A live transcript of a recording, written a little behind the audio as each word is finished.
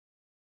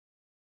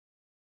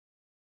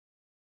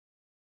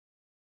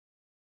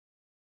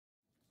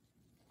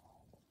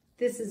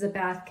This is a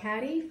bath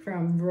caddy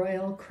from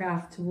Royal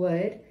Craft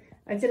Wood.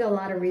 I did a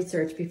lot of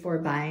research before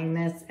buying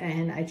this,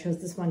 and I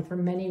chose this one for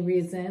many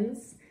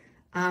reasons.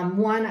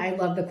 One, I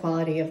love the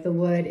quality of the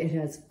wood. It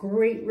has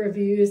great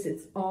reviews.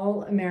 It's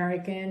all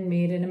American,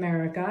 made in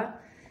America.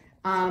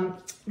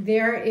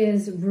 There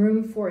is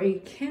room for a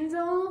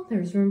Kindle.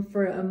 There's room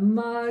for a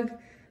mug,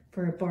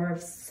 for a bar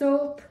of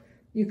soap.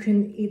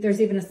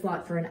 There's even a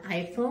slot for an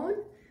iPhone.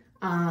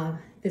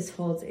 This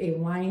holds a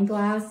wine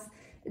glass.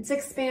 It's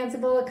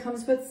expansible. It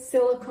comes with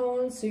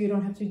silicone, so you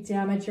don't have to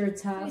damage your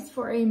tub. Place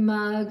for a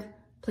mug,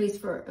 place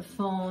for a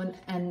phone,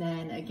 and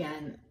then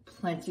again,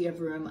 plenty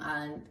of room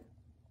on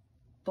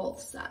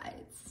both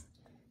sides.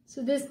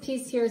 So this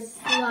piece here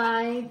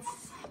slides,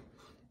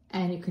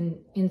 and you can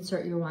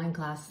insert your wine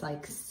glass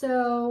like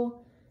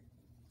so.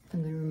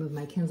 I'm going to remove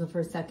my Kindle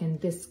for a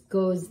second. This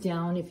goes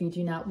down if you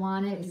do not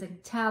want it. It's a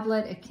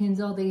tablet, a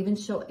Kindle. They even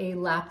show a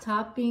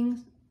laptop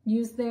being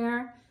used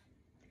there.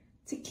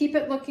 To keep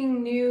it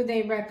looking new,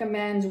 they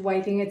recommend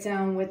wiping it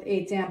down with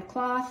a damp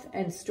cloth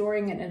and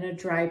storing it in a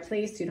dry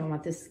place. You don't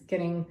want this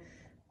getting,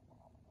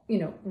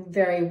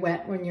 very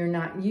wet when you're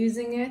not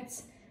using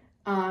it.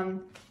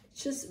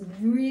 Just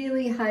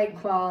really high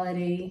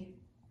quality,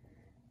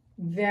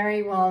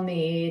 very well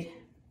made.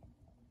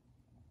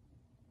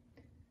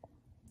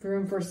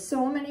 Room for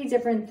so many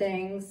different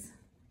things.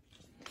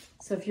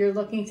 So if you're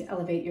looking to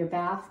elevate your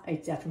bath, I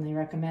definitely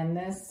recommend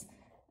this.